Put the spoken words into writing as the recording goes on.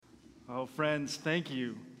Oh, friends, thank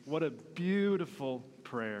you. What a beautiful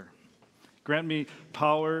prayer. Grant me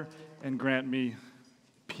power and grant me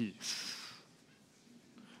peace.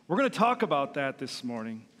 We're going to talk about that this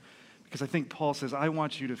morning because I think Paul says, I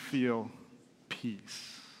want you to feel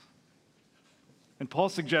peace. And Paul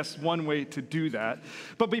suggests one way to do that.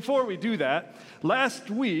 But before we do that, last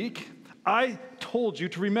week, I told you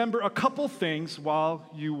to remember a couple things while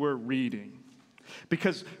you were reading.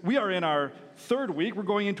 Because we are in our third week. We're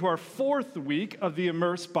going into our fourth week of the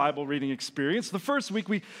Immersed Bible reading experience. The first week,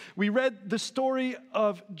 we read the story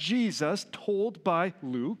of Jesus told by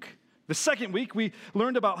Luke. The second week, we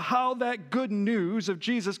learned about how that good news of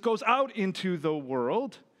Jesus goes out into the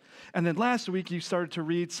world. And then last week, you started to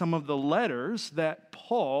read some of the letters that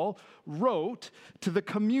Paul wrote to the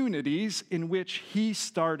communities in which he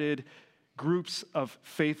started groups of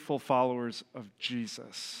faithful followers of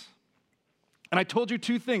Jesus. And I told you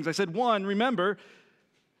two things. I said, one, remember,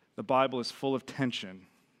 the Bible is full of tension,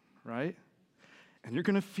 right? And you're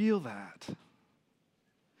going to feel that.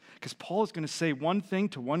 Because Paul is going to say one thing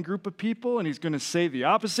to one group of people, and he's going to say the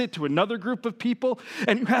opposite to another group of people.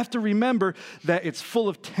 And you have to remember that it's full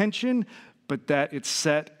of tension, but that it's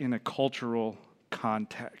set in a cultural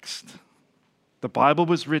context. The Bible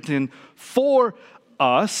was written for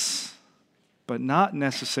us, but not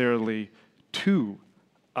necessarily to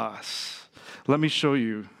us. Let me show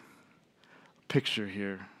you a picture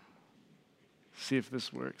here. See if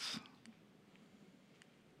this works.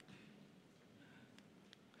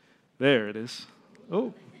 There it is.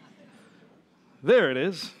 Oh, there it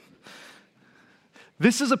is.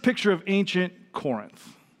 This is a picture of ancient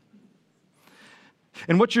Corinth.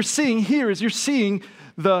 And what you're seeing here is you're seeing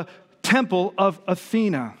the temple of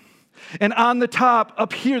Athena. And on the top,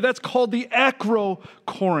 up here, that's called the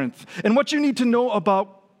Acro-Corinth. And what you need to know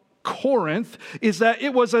about Corinth is that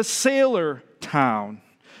it was a sailor town.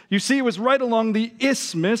 You see, it was right along the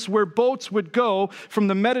isthmus where boats would go from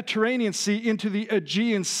the Mediterranean Sea into the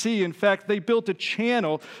Aegean Sea. In fact, they built a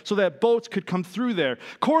channel so that boats could come through there.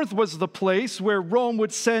 Corinth was the place where Rome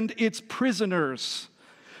would send its prisoners.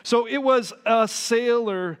 So it was a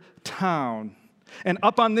sailor town. And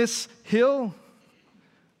up on this hill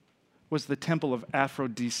was the temple of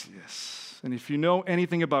Aphrodisias. And if you know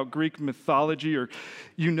anything about Greek mythology, or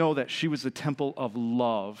you know that she was the temple of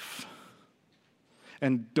love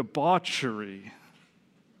and debauchery.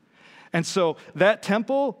 And so that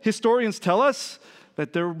temple, historians tell us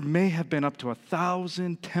that there may have been up to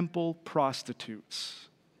 1,000 temple prostitutes.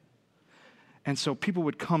 And so people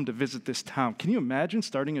would come to visit this town. Can you imagine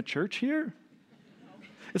starting a church here?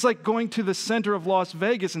 It's like going to the center of Las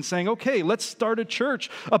Vegas and saying, okay, let's start a church,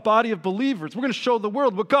 a body of believers. We're going to show the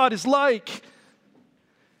world what God is like.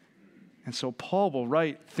 And so Paul will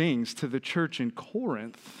write things to the church in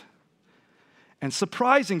Corinth, and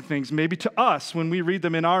surprising things maybe to us when we read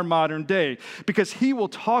them in our modern day, because he will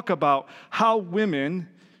talk about how women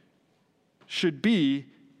should be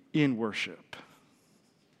in worship.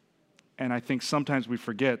 And I think sometimes we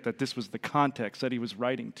forget that this was the context that he was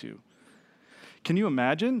writing to. Can you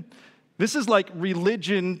imagine? This is like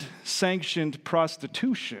religion-sanctioned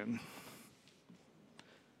prostitution.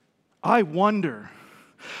 I wonder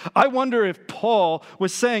if Paul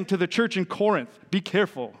was saying to the church in Corinth, be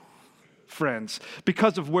careful, friends,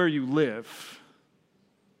 because of where you live.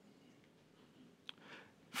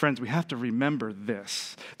 Friends, we have to remember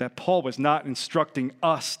this, that Paul was not instructing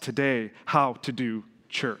us today how to do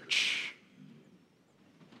church.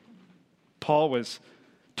 Paul was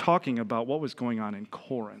talking about what was going on in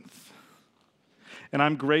Corinth. And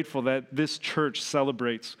I'm grateful that this church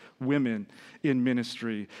celebrates women in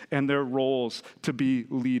ministry and their roles to be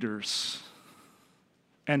leaders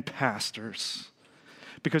and pastors.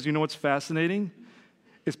 Because you know what's fascinating?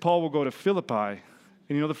 Is Paul will go to Philippi, and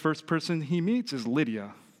you know the first person he meets is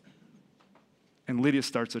Lydia. And Lydia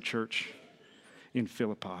starts a church in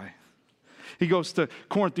Philippi. He goes to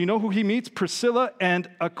Corinth. Do you know who he meets? Priscilla and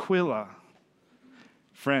Aquila.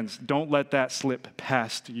 Friends, don't let that slip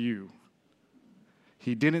past you.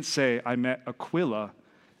 He didn't say, I met Aquila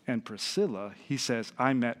and Priscilla. He says,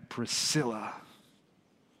 I met Priscilla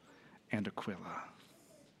and Aquila.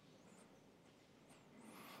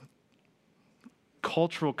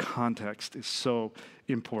 Cultural context is so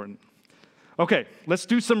important. Okay, let's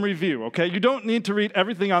do some review, okay? You don't need to read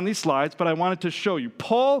everything on these slides, but I wanted to show you.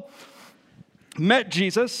 Paul met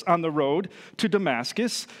Jesus on the road to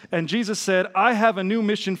Damascus, and Jesus said, I have a new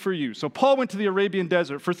mission for you. So Paul went to the Arabian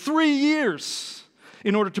desert for 3 years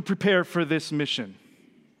in order to prepare for this mission.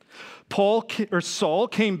 Saul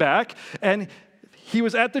came back, and he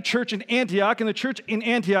was at the church in Antioch, and the church in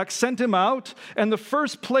Antioch sent him out, and the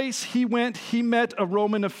first place he went, he met a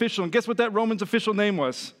Roman official. And guess what that Roman's official name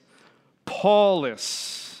was?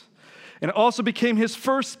 Paulus. And it also became his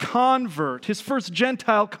first convert, his first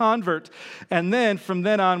Gentile convert. And then, from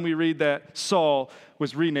then on, we read that Saul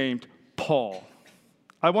was renamed Paul.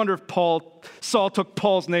 I wonder if Saul took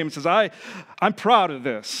Paul's name and says, I'm proud of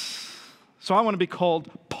this, so I want to be called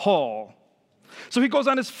Paul. So he goes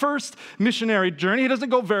on his first missionary journey. He doesn't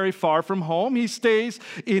go very far from home. He stays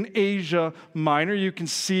in Asia Minor. You can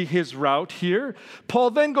see his route here.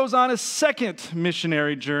 Paul then goes on his second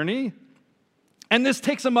missionary journey. And this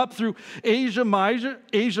takes him up through Asia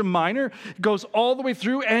Minor, goes all the way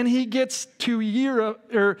through, and he gets to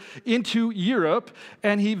into Europe,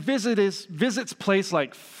 and he visits places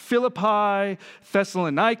like Philippi,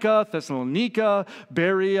 Thessalonica,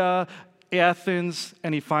 Berea, Athens,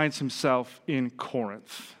 and he finds himself in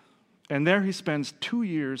Corinth. And there he spends 2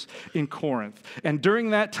 years in Corinth. And during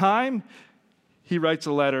that time, he writes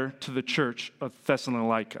a letter to the church of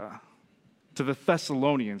Thessalonica, to the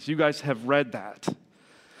Thessalonians. You guys have read that.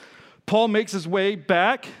 Paul makes his way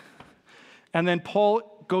back, and then Paul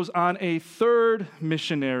goes on a third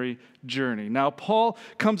missionary journey. Now, Paul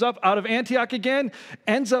comes up out of Antioch again,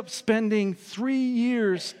 ends up spending 3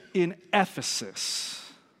 years in Ephesus.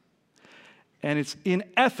 And it's in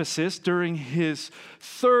Ephesus during his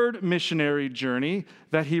third missionary journey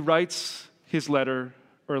that he writes his letter,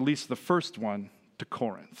 or at least the first one, to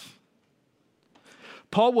Corinth.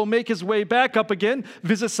 Paul will make his way back up again,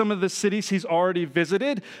 visit some of the cities he's already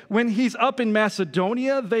visited. When he's up in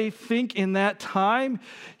Macedonia, they think in that time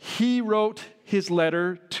he wrote his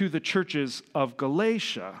letter to the churches of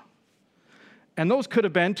Galatia. And those could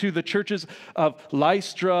have been to the churches of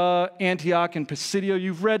Lystra, Antioch, and Pisidia.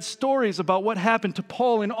 You've read stories about what happened to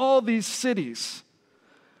Paul in all these cities.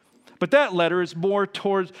 But that letter is more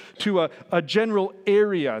to a general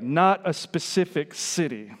area, not a specific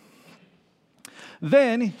city.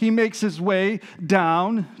 Then he makes his way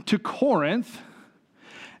down to Corinth,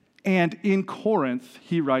 and in Corinth,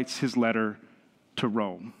 he writes his letter to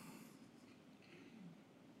Rome,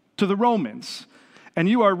 to the Romans. And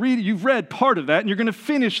you've read part of that, and you're going to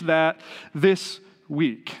finish that this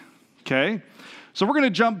week, okay? So we're going to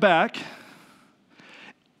jump back.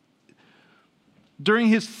 During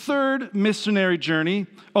his third missionary journey,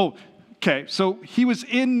 so he was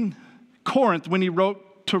in Corinth when he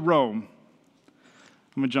wrote to Rome.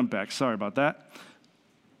 I'm going to jump back. Sorry about that.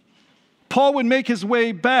 Paul would make his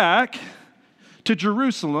way back to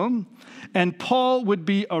Jerusalem, and Paul would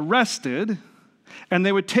be arrested, and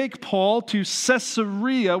they would take Paul to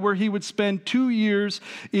Caesarea, where he would spend 2 years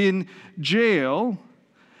in jail.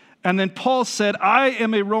 And then Paul said, I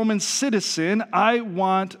am a Roman citizen. I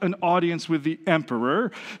want an audience with the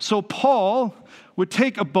emperor. So Paul would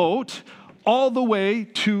take a boat all the way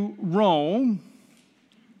to Rome,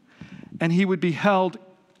 and he would be held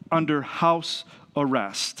under house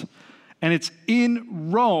arrest. And it's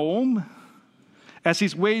in Rome, as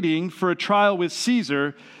he's waiting for a trial with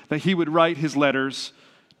Caesar, that he would write his letters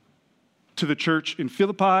to the church in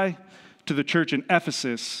Philippi, to the church in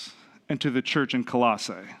Ephesus, and to the church in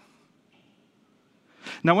Colossae.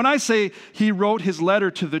 Now, when I say he wrote his letter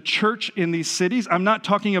to the church in these cities, I'm not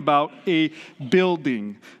talking about a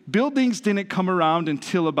building. Buildings didn't come around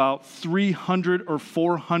until about 300 or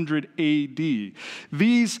 400 AD.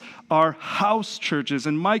 These are house churches,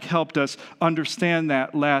 and Mike helped us understand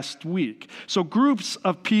that last week. So groups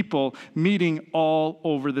of people meeting all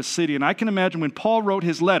over the city. And I can imagine when Paul wrote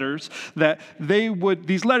his letters that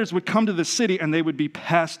these letters would come to the city and they would be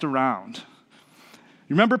passed around.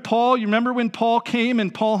 You remember Paul? You remember when Paul came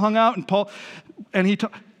and Paul hung out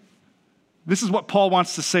this is what Paul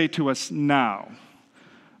wants to say to us now.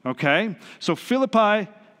 Okay? So Philippi,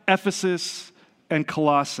 Ephesus, and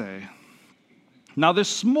Colossae. Now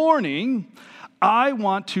this morning, I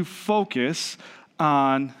want to focus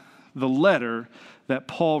on the letter that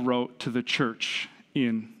Paul wrote to the church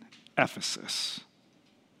in Ephesus.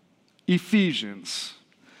 Ephesians.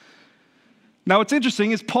 Now, what's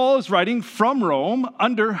interesting is Paul is writing from Rome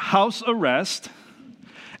under house arrest,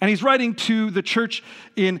 and he's writing to the church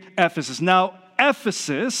in Ephesus. Now,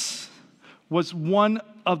 Ephesus was one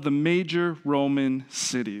of the major Roman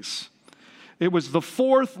cities. It was the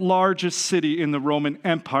fourth largest city in the Roman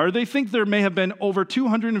Empire. They think there may have been over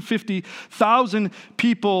 250,000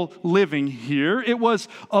 people living here. It was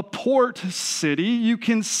a port city. You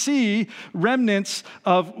can see remnants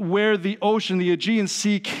of where the ocean, the Aegean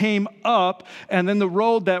Sea, came up, and then the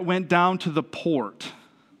road that went down to the port.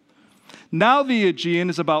 Now the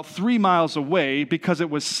Aegean is about 3 miles away because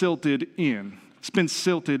it was silted in. It's been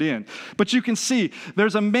silted in. But you can see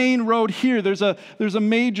there's a main road here. There's a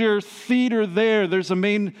major theater there. There's a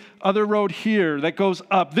main other road here that goes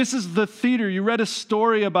up. This is the theater. You read a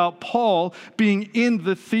story about Paul being in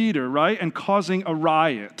the theater, right? And causing a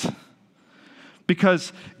riot.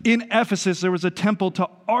 Because in Ephesus, there was a temple to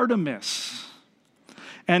Artemis.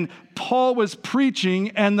 And Paul was preaching,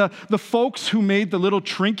 and the folks who made the little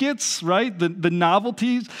trinkets, right? The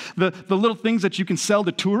novelties, the little things that you can sell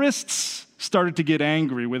to tourists, started to get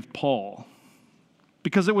angry with Paul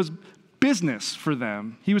because it was business for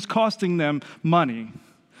them. He was costing them money.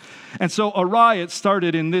 And so a riot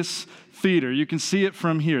started in this theater. You can see it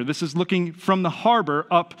from here. This is looking from the harbor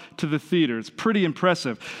up to the theater. It's pretty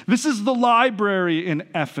impressive. This is the library in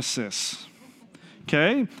Ephesus.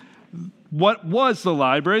 Okay? What was the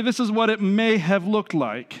library? This is what it may have looked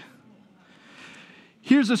like.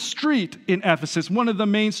 Here's a street in Ephesus, one of the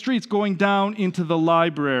main streets going down into the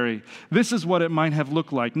library. This is what it might have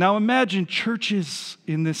looked like. Now imagine churches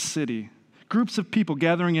in this city, groups of people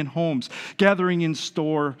gathering in homes, gathering in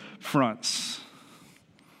store fronts.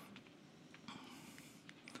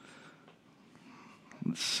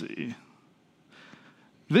 Let's see.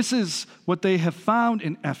 This is what they have found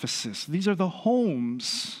in Ephesus. These are the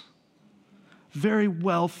homes. Very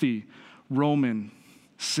wealthy Roman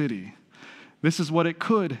city. This is what it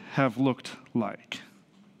could have looked like.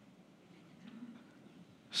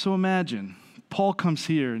 So imagine, Paul comes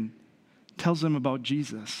here and tells them about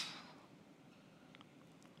Jesus.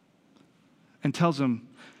 And tells them,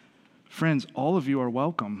 friends, all of you are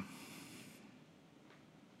welcome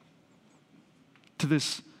to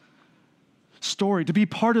this story, to be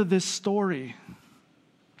part of this story.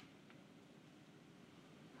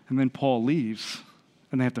 And then Paul leaves,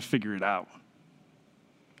 and they have to figure it out.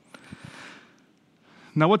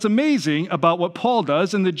 Now, what's amazing about what Paul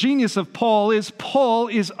does, and the genius of Paul is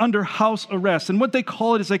under house arrest. And what they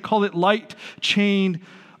call it is they call it light chain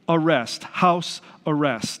arrest, house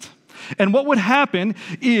arrest. And what would happen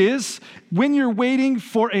is when you're waiting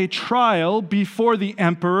for a trial before the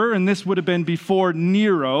emperor, and this would have been before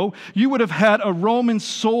Nero, you would have had a Roman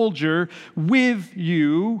soldier with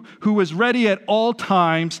you who was ready at all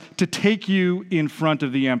times to take you in front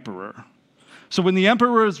of the emperor. So when the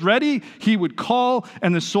emperor is ready, he would call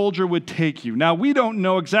and the soldier would take you. Now, we don't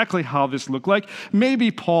know exactly how this looked like. Maybe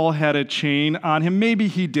Paul had a chain on him. Maybe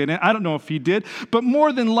he didn't. I don't know if he did. But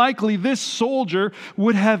more than likely, this soldier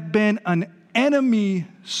would have been an enemy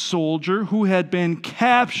soldier who had been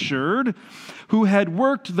captured, who had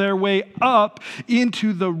worked their way up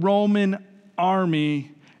into the Roman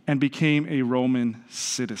army and became a Roman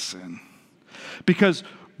citizen. Because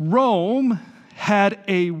Rome had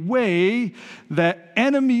a way that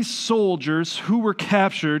enemy soldiers who were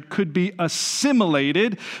captured could be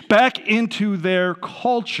assimilated back into their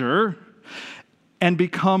culture and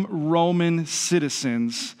become Roman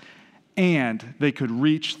citizens, and they could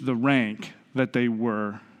reach the rank that they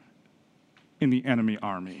were in the enemy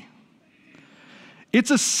army. It's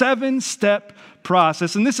a 7-step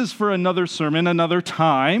process, and this is for another sermon, another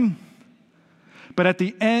time. But at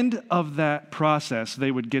the end of that process,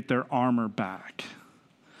 they would get their armor back.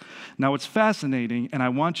 Now, it's fascinating, and I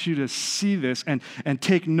want you to see this and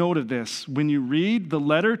take note of this. When you read the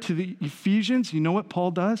letter to the Ephesians, you know what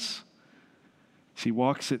Paul does? He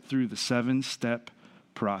walks it through the 7-step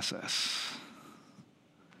process.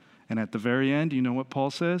 And at the very end, you know what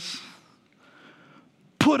Paul says?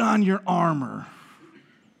 Put on your armor,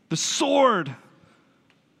 the sword,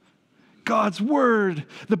 God's word,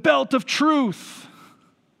 the belt of truth.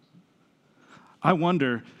 I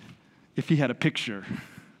wonder if he had a picture.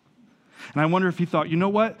 And I wonder if he thought, you know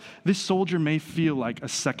what? This soldier may feel like a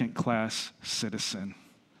second-class citizen.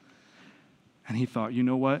 And he thought, you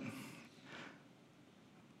know what?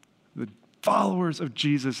 The followers of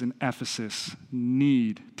Jesus in Ephesus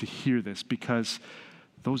need to hear this because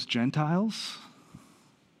those Gentiles,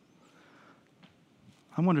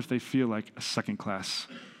 I wonder if they feel like a second-class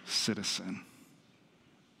citizen.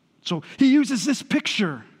 So he uses this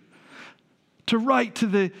picture to write to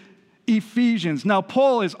the Ephesians. Now,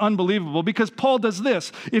 Paul is unbelievable because Paul does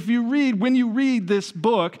this. When you read this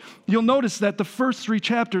book, you'll notice that the first 3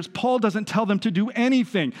 chapters, Paul doesn't tell them to do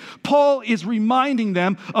anything. Paul is reminding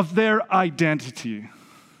them of their identity.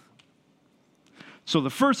 So the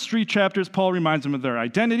first 3 chapters, Paul reminds them of their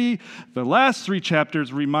identity. The last 3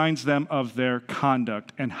 chapters reminds them of their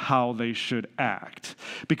conduct and how they should act.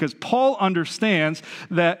 Because Paul understands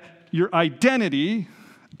that your identity,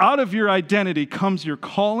 out of your identity comes your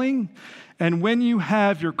calling, and when you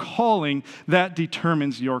have your calling, that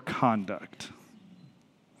determines your conduct.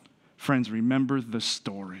 Friends, remember the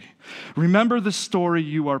story. Remember the story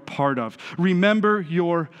you are part of. Remember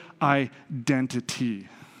your identity.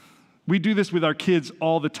 We do this with our kids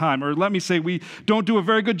all the time. Or let me say, we don't do a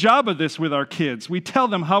very good job of this with our kids. We tell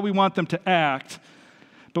them how we want them to act,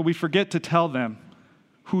 but we forget to tell them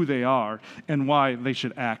who they are and why they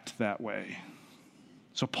should act that way.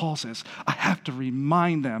 So Paul says, I have to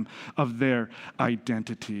remind them of their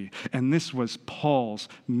identity. And this was Paul's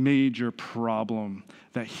major problem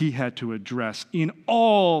that he had to address in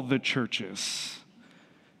all the churches.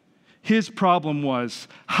 His problem was,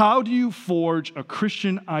 how do you forge a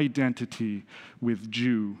Christian identity with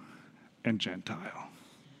Jew and Gentile?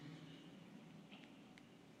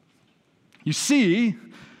 You see,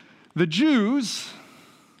 the Jews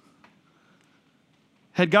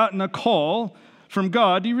had gotten a call from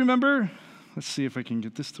God. Do you remember? Let's see if I can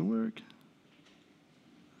get this to work.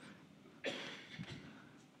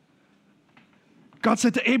 God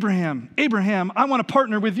said to Abraham, Abraham, I want to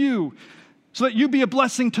partner with you so that you be a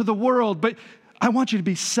blessing to the world, but I want you to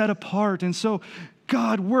be set apart. And so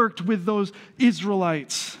God worked with those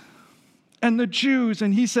Israelites and the Jews,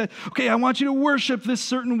 and he said, okay, I want you to worship this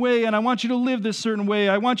certain way, and I want you to live this certain way.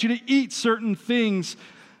 I want you to eat certain things.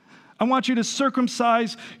 I want you to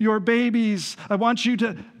circumcise your babies. I want you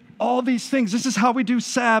to, all these things. This is how we do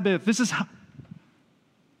Sabbath. This is how.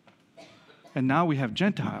 And now we have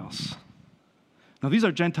Gentiles. Now, these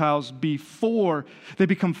are Gentiles before they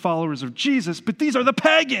become followers of Jesus, but these are the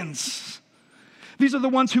pagans. These are the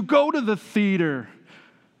ones who go to the theater,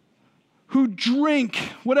 who drink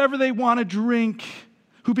whatever they want to drink,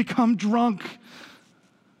 who become drunk.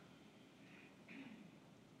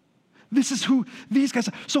 This is who these guys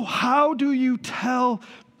are. So how do you tell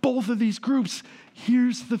both of these groups?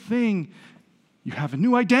 Here's the thing. You have a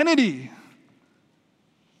new identity.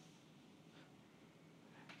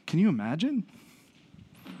 Can you imagine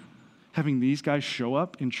having these guys show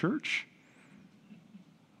up in church?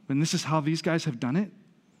 And this is how these guys have done it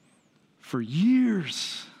for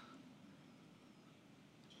years.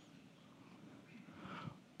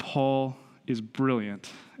 Paul is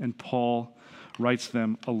brilliant, and Paul writes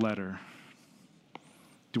them a letter.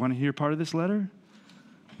 Do you want to hear part of this letter?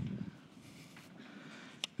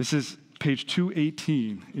 This is page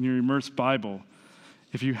 218 in your Immersed Bible.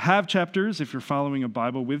 If you have chapters, if you're following a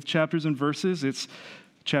Bible with chapters and verses, it's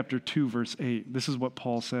chapter 2, verse 8. This is what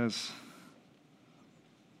Paul says.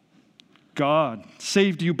 God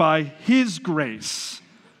saved you by his grace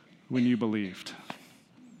when you believed.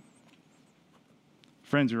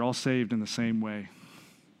 Friends, you're all saved in the same way.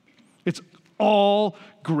 It's all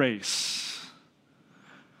grace.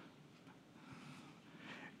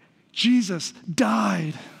 Jesus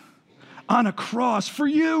died on a cross for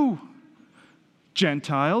you,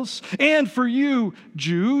 Gentiles, and for you,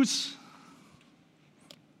 Jews.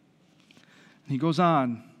 And he goes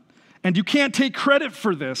on, and you can't take credit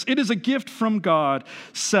for this. It is a gift from God.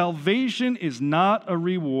 Salvation is not a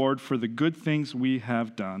reward for the good things we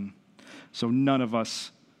have done, so none of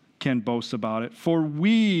us can boast about it, for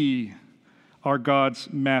we are God's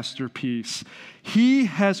masterpiece. He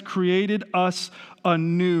has created us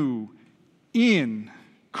anew in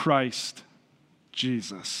Christ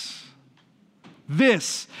Jesus.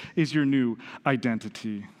 This is your new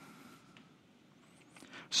identity,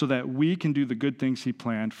 so that we can do the good things he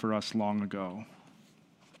planned for us long ago.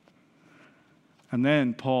 And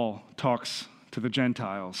then Paul talks to the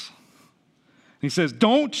Gentiles. He says,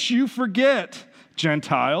 don't you forget,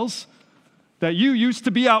 Gentiles, that you used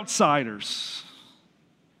to be outsiders.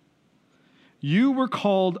 You were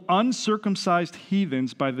called uncircumcised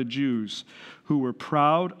heathens by the Jews, who were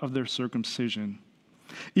proud of their circumcision,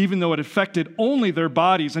 even though it affected only their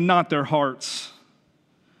bodies and not their hearts.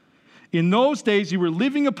 In those days, you were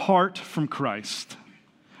living apart from Christ.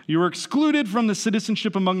 You were excluded from the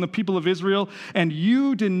citizenship among the people of Israel, and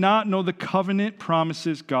you did not know the covenant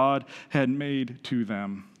promises God had made to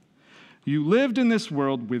them. You lived in this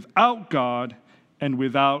world without God and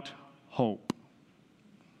without hope.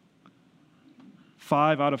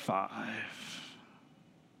 5 out of 5.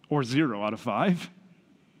 Or 0 out of 5.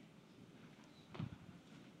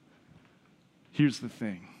 Here's the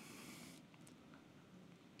thing.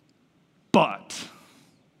 But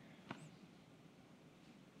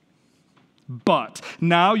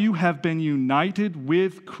now you have been united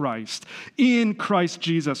with Christ, in Christ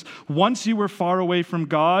Jesus. Once you were far away from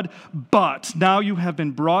God, but now you have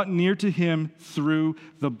been brought near to him through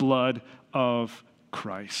the blood of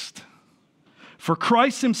Christ. For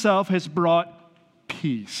Christ himself has brought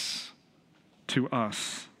peace to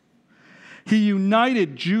us, He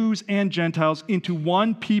united Jews and Gentiles into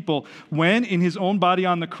one people when, in his own body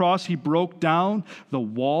on the cross, he broke down the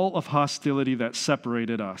wall of hostility that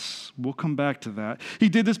separated us. We'll come back to that. He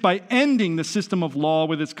did this by ending the system of law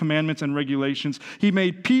with its commandments and regulations. He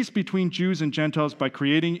made peace between Jews and Gentiles by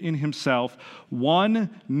creating in himself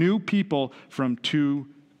one new people from two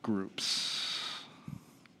groups.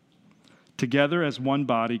 Together as one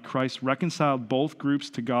body, Christ reconciled both groups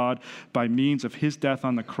to God by means of his death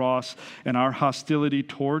on the cross, and our hostility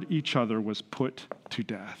toward each other was put to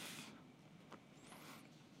death.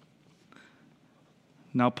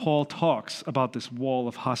 Now, Paul talks about this wall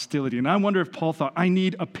of hostility, and I wonder if Paul thought, I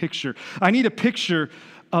need a picture. I need a picture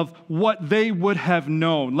of what they would have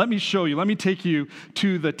known. Let me show you. Let me take you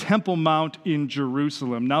to the Temple Mount in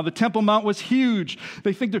Jerusalem. Now, the Temple Mount was huge.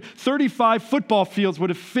 They think 35 football fields would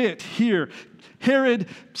have fit here. Herod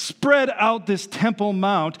spread out this Temple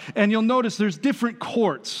Mount, and you'll notice there's different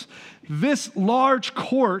courts. This large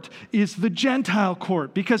court is the Gentile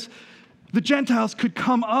court because the Gentiles could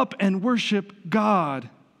come up and worship God.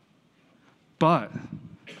 But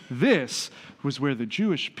this was where the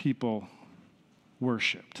Jewish people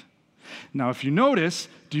worshipped. Now, if you notice,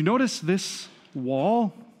 do you notice this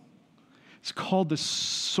wall? It's called the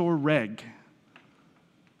soreg.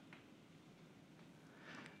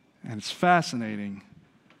 And it's fascinating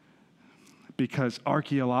because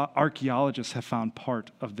archaeologists have found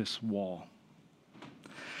part of this wall.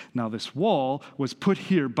 Now, this wall was put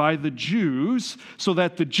here by the Jews so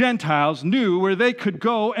that the Gentiles knew where they could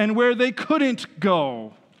go and where they couldn't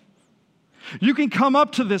go. You can come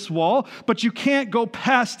up to this wall, but you can't go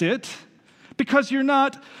past it because you're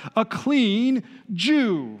not a clean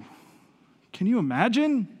Jew. Can you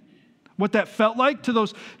imagine what that felt like to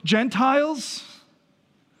those Gentiles?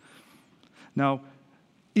 Now,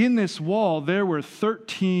 in this wall, there were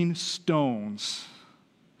 13 stones,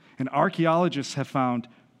 and archaeologists have found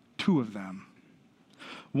 2 of them.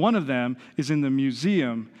 One of them is in the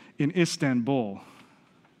museum in Istanbul,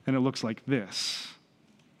 and it looks like this.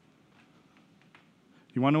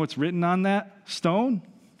 You want to know what's written on that stone?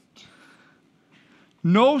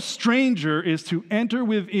 No stranger is to enter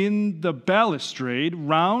within the balustrade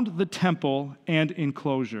round the temple and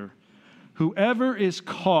enclosure. Whoever is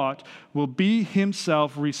caught will be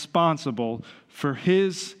himself responsible for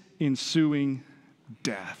his ensuing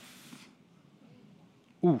death.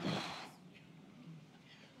 Ooh.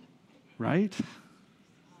 Right?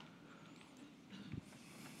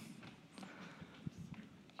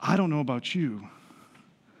 I don't know about you,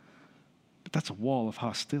 but that's a wall of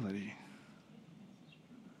hostility.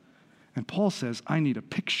 And Paul says, I need a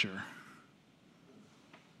picture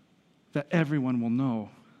that everyone will know.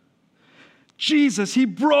 Jesus, he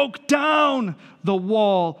broke down the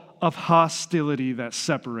wall of hostility that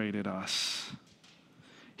separated us.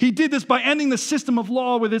 He did this by ending the system of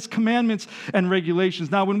law with its commandments and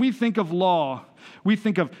regulations. Now, when we think of law, we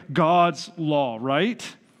think of God's law, right?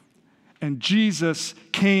 And Jesus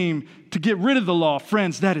came to get rid of the law.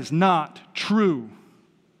 Friends, that is not true.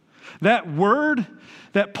 That word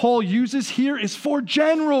that Paul uses here is for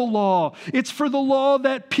general law. It's for the law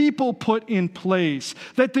that people put in place,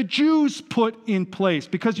 that the Jews put in place.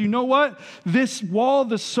 Because you know what? This wall,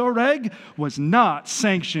 the soreg, was not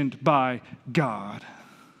sanctioned by God.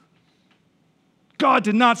 God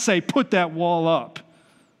did not say, put that wall up.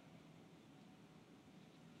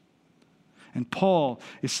 And Paul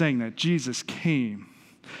is saying that Jesus came,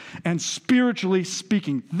 and spiritually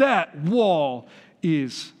speaking, that wall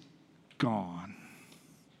is gone.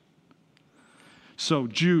 So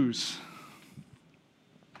Jews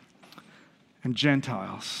and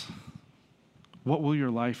Gentiles, what will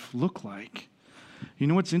your life look like? You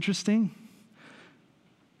know what's interesting?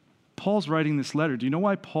 Paul's writing this letter. Do you know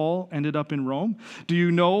why Paul ended up in Rome? Do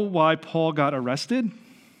you know why Paul got arrested?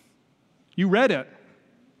 You read it.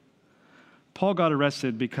 Paul got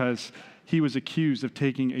arrested because he was accused of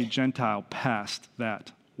taking a Gentile past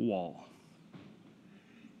that wall.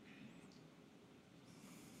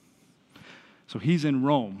 So he's in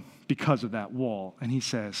Rome because of that wall, and he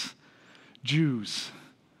says, Jews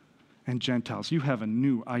and Gentiles, you have a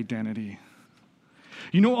new identity.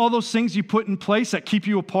 You know all those things you put in place that keep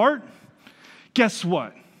you apart? Guess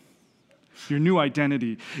what? Your new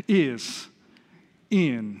identity is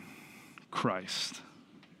in Christ.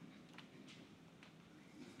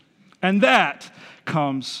 And that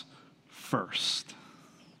comes first.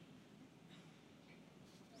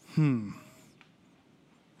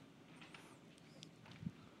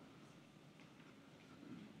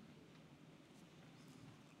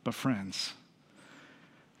 But friends,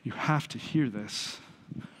 you have to hear this.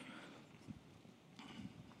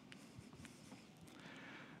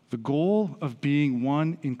 The goal of being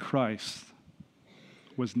one in Christ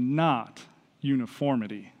was not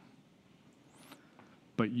uniformity,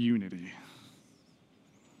 but unity.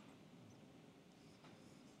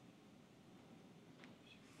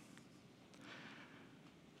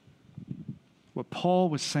 What Paul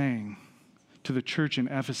was saying to the church in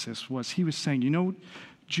Ephesus was, he was saying,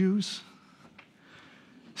 Jews,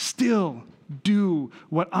 still do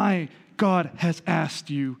what God has asked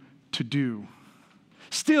you to do.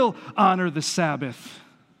 Still honor the Sabbath.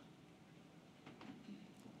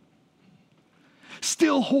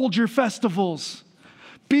 Still hold your festivals.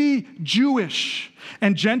 Be Jewish.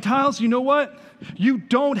 And Gentiles, you know what? You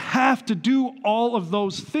don't have to do all of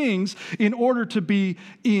those things in order to be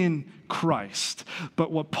in Christ.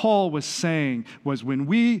 But what Paul was saying was, when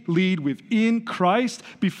we lead within Christ,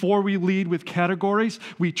 before we lead with categories,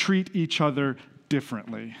 we treat each other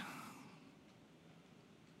differently.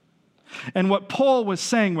 And what Paul was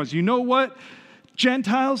saying was, you know what?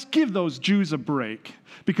 Gentiles, give those Jews a break.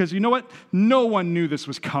 Because you know what? No one knew this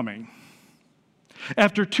was coming.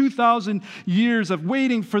 After 2,000 years of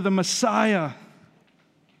waiting for the Messiah,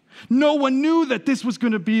 no one knew that this was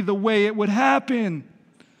going to be the way it would happen.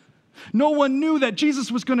 No one knew that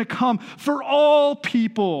Jesus was going to come for all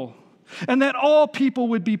people, and that all people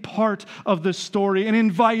would be part of the story and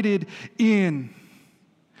invited in.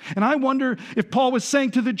 And I wonder if Paul was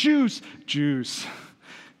saying to the Jews,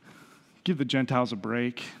 give the Gentiles a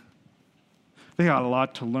break. They got a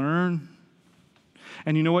lot to learn.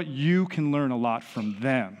 And you know what? You can learn a lot from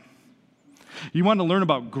them. You want to learn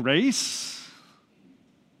about grace?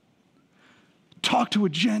 Talk to a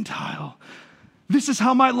Gentile. This is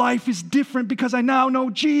how my life is different because I now know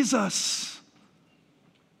Jesus.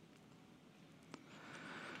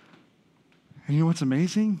 And you know what's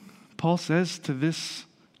amazing? Paul says to this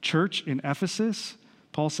church in Ephesus,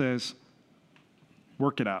 Paul says,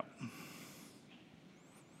 work it out.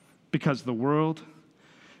 Because the world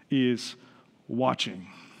is watching.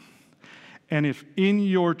 And if in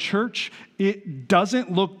your church it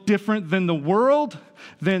doesn't look different than the world,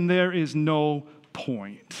 then there is no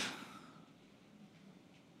point.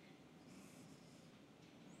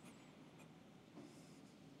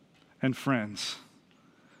 And friends,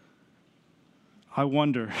 I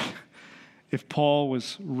wonder if Paul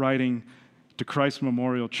was writing to Christ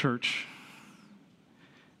Memorial Church,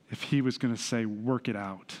 if he was going to say, work it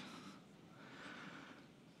out.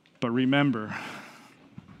 But remember,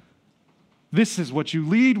 this is what you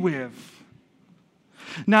lead with.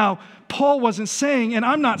 Now, Paul wasn't saying, and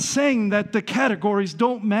I'm not saying that the categories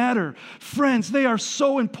don't matter. Friends, they are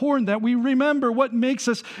so important that we remember what makes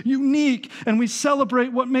us unique and we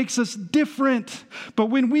celebrate what makes us different. But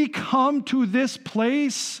when we come to this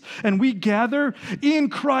place and we gather, in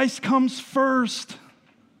Christ comes first.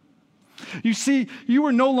 You see, you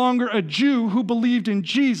were no longer a Jew who believed in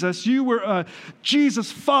Jesus. You were a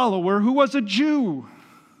Jesus follower who was a Jew.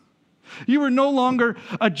 You were no longer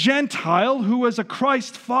a Gentile who was a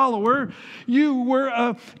Christ follower. You were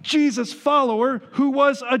a Jesus follower who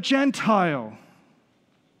was a Gentile.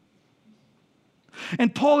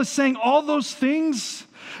 And Paul is saying all those things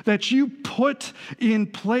that you put in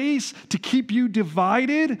place to keep you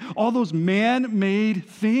divided, all those man-made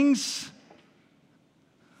things,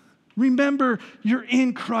 remember, you're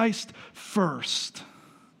in Christ first.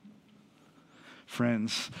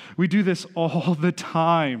 Friends, we do this all the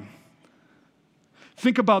time.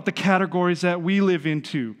 Think about the categories that we live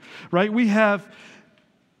into, right? We have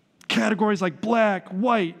categories like black,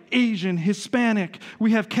 white, Asian, Hispanic.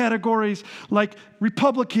 We have categories like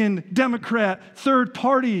Republican, Democrat, third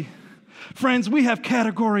party. Friends, we have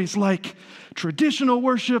categories like traditional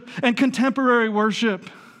worship and contemporary worship.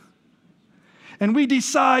 And we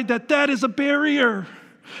decide that that is a barrier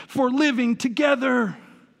for living together.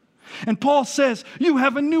 And Paul says, you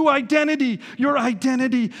have a new identity. Your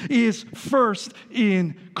identity is first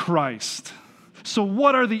in Christ. So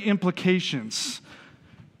what are the implications?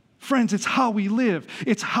 Friends, it's how we live.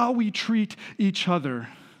 It's how we treat each other.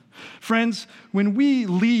 Friends, when we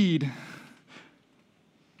lead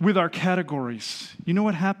with our categories, you know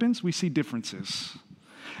what happens? We see differences.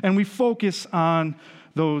 And we focus on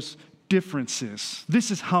those differences.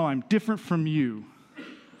 This is how I'm different from you.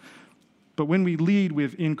 But when we lead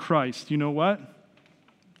with in Christ, you know what?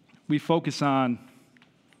 We focus on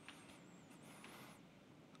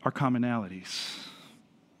our commonalities.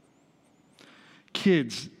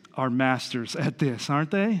 Kids are masters at this, aren't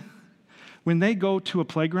they? When they go to a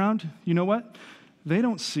playground, you know what? They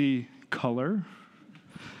don't see color.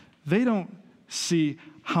 They don't see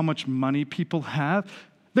how much money people have.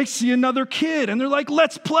 They see another kid and they're like,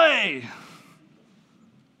 let's play.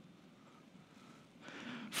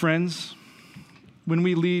 Friends, when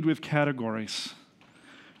we lead with categories,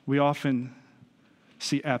 we often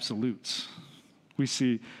see absolutes. We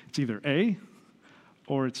see it's either A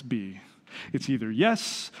or it's B. It's either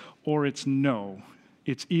yes or it's no.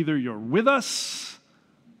 It's either you're with us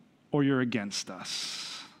or you're against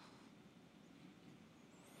us.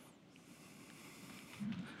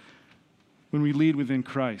 When we lead within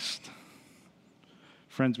Christ,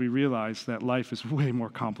 friends, we realize that life is way more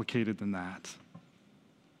complicated than that.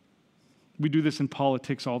 We do this in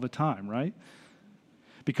politics all the time, right?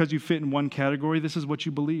 Because you fit in one category, this is what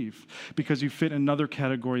you believe. Because you fit in another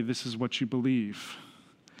category, this is what you believe.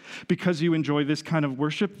 Because you enjoy this kind of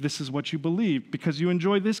worship, this is what you believe. Because you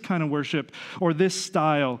enjoy this kind of worship or this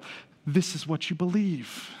style, this is what you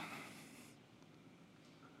believe.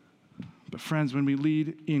 But friends, when we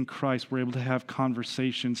lead in Christ, we're able to have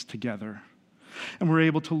conversations together. And we're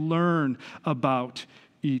able to learn about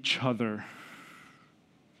each other.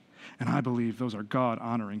 And I believe those are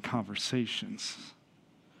God-honoring conversations.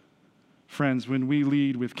 Friends, when we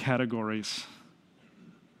lead with categories,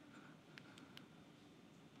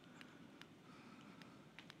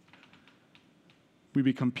 we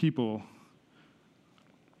become people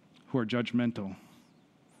who are judgmental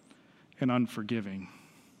and unforgiving.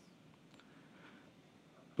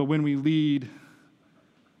 But when we lead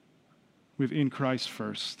within Christ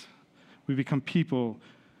first, we become people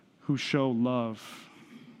who show love,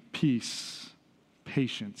 peace,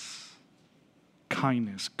 patience,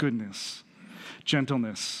 kindness, goodness,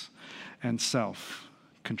 gentleness, and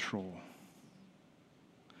self-control.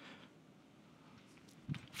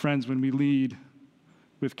 Friends, when we lead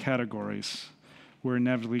with categories, we're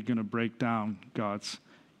inevitably going to break down God's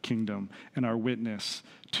kingdom and our witness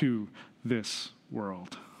to this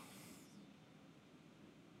world.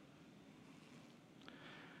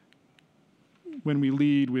 When we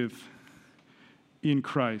lead with in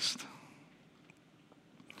Christ,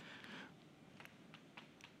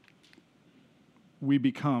 we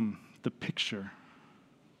become the picture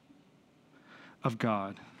of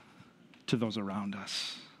God to those around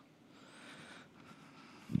us.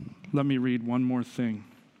 Let me read one more thing.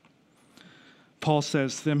 Paul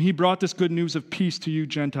says to them, he brought this good news of peace to you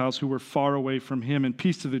Gentiles who were far away from him, and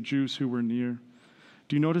peace to the Jews who were near.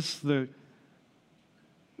 Do you notice the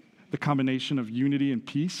combination of unity and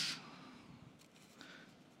peace?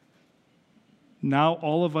 Now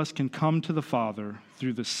all of us can come to the Father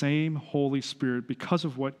through the same Holy Spirit because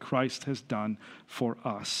of what Christ has done for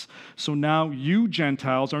us. So now you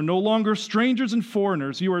Gentiles are no longer strangers and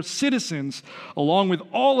foreigners. You are citizens along with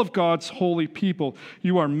all of God's holy people.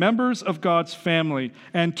 You are members of God's family,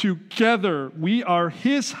 and together we are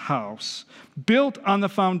his house, built on the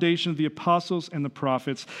foundation of the apostles and the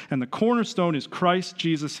prophets, and the cornerstone is Christ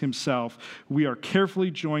Jesus himself. We are carefully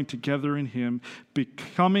joined together in him,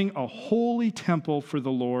 becoming a holy temple for the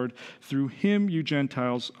Lord. Through him, you Gentiles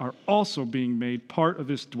are also being made part of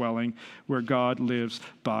this dwelling where God lives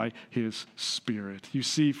by his Spirit. You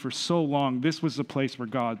see, for so long, this was the place where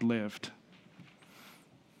God lived.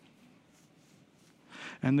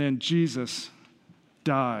 And then Jesus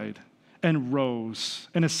died and rose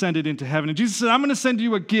and ascended into heaven. And Jesus said, I'm going to send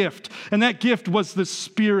you a gift. And that gift was the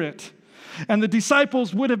Spirit. And the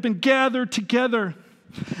disciples would have been gathered together.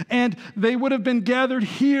 And they would have been gathered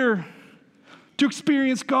here to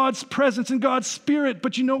experience God's presence and God's Spirit.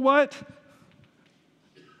 But you know what?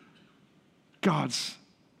 God's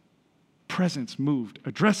presence moved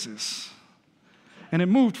addresses. And it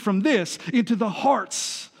moved from this into the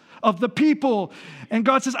hearts of the people. And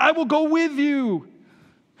God says, I will go with you.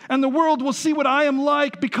 And the world will see what I am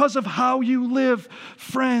like because of how you live.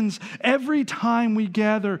 Friends, every time we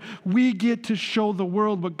gather, we get to show the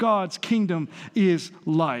world what God's kingdom is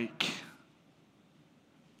like.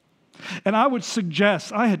 And I would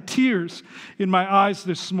suggest, I had tears in my eyes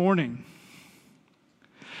this morning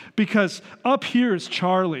because up here is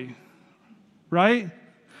Charlie, right?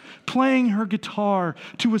 Playing her guitar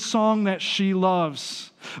to a song that she loves.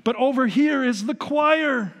 But over here is the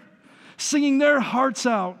choir singing their hearts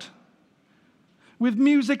out with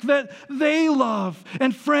music that they love.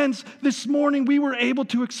 And friends, this morning we were able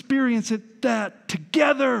to experience that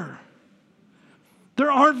together.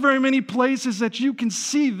 There aren't very many places that you can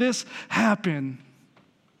see this happen.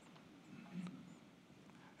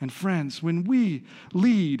 And friends, when we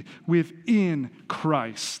lead within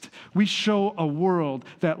Christ, we show a world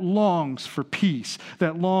that longs for peace,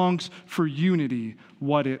 that longs for unity,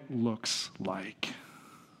 what it looks like.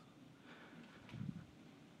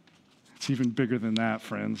 It's even bigger than that,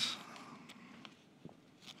 friends.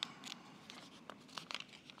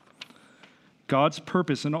 God's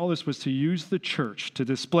purpose in all this was to use the church to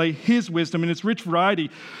display his wisdom in its rich variety,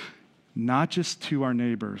 not just to our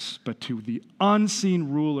neighbors, but to the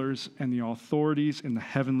unseen rulers and the authorities in the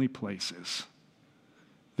heavenly places.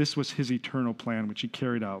 This was his eternal plan, which he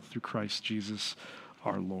carried out through Christ Jesus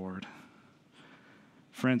our Lord.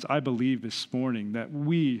 Friends, I believe this morning that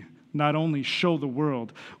we not only show the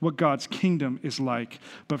world what God's kingdom is like,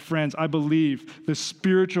 but friends, I believe the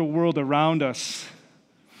spiritual world around us,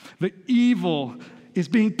 the evil is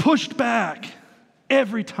being pushed back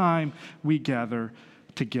every time we gather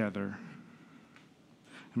together.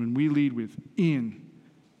 And when we lead with in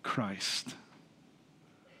Christ,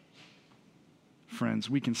 friends,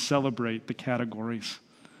 we can celebrate the categories.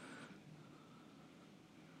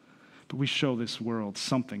 But we show this world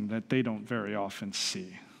something that they don't very often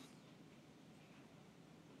see.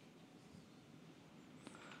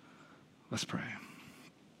 Let's pray.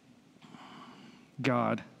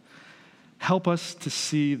 God, help us to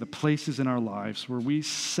see the places in our lives where we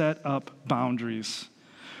set up boundaries,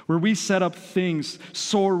 where we set up things,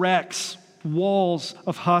 sore wrecks, walls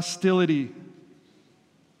of hostility.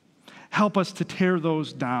 Help us to tear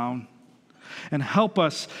those down, and help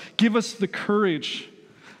us, give us the courage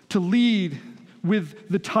to lead with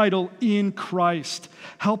the title in Christ.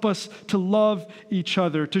 Help us to love each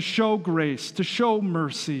other, to show grace, to show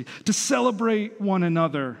mercy, to celebrate one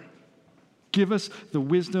another. Give us the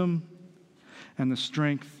wisdom and the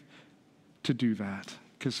strength to do that.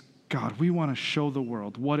 Because, God, we want to show the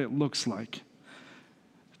world what it looks like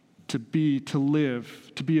to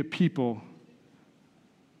live, to be a people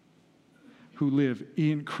who live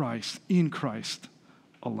in Christ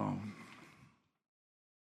alone.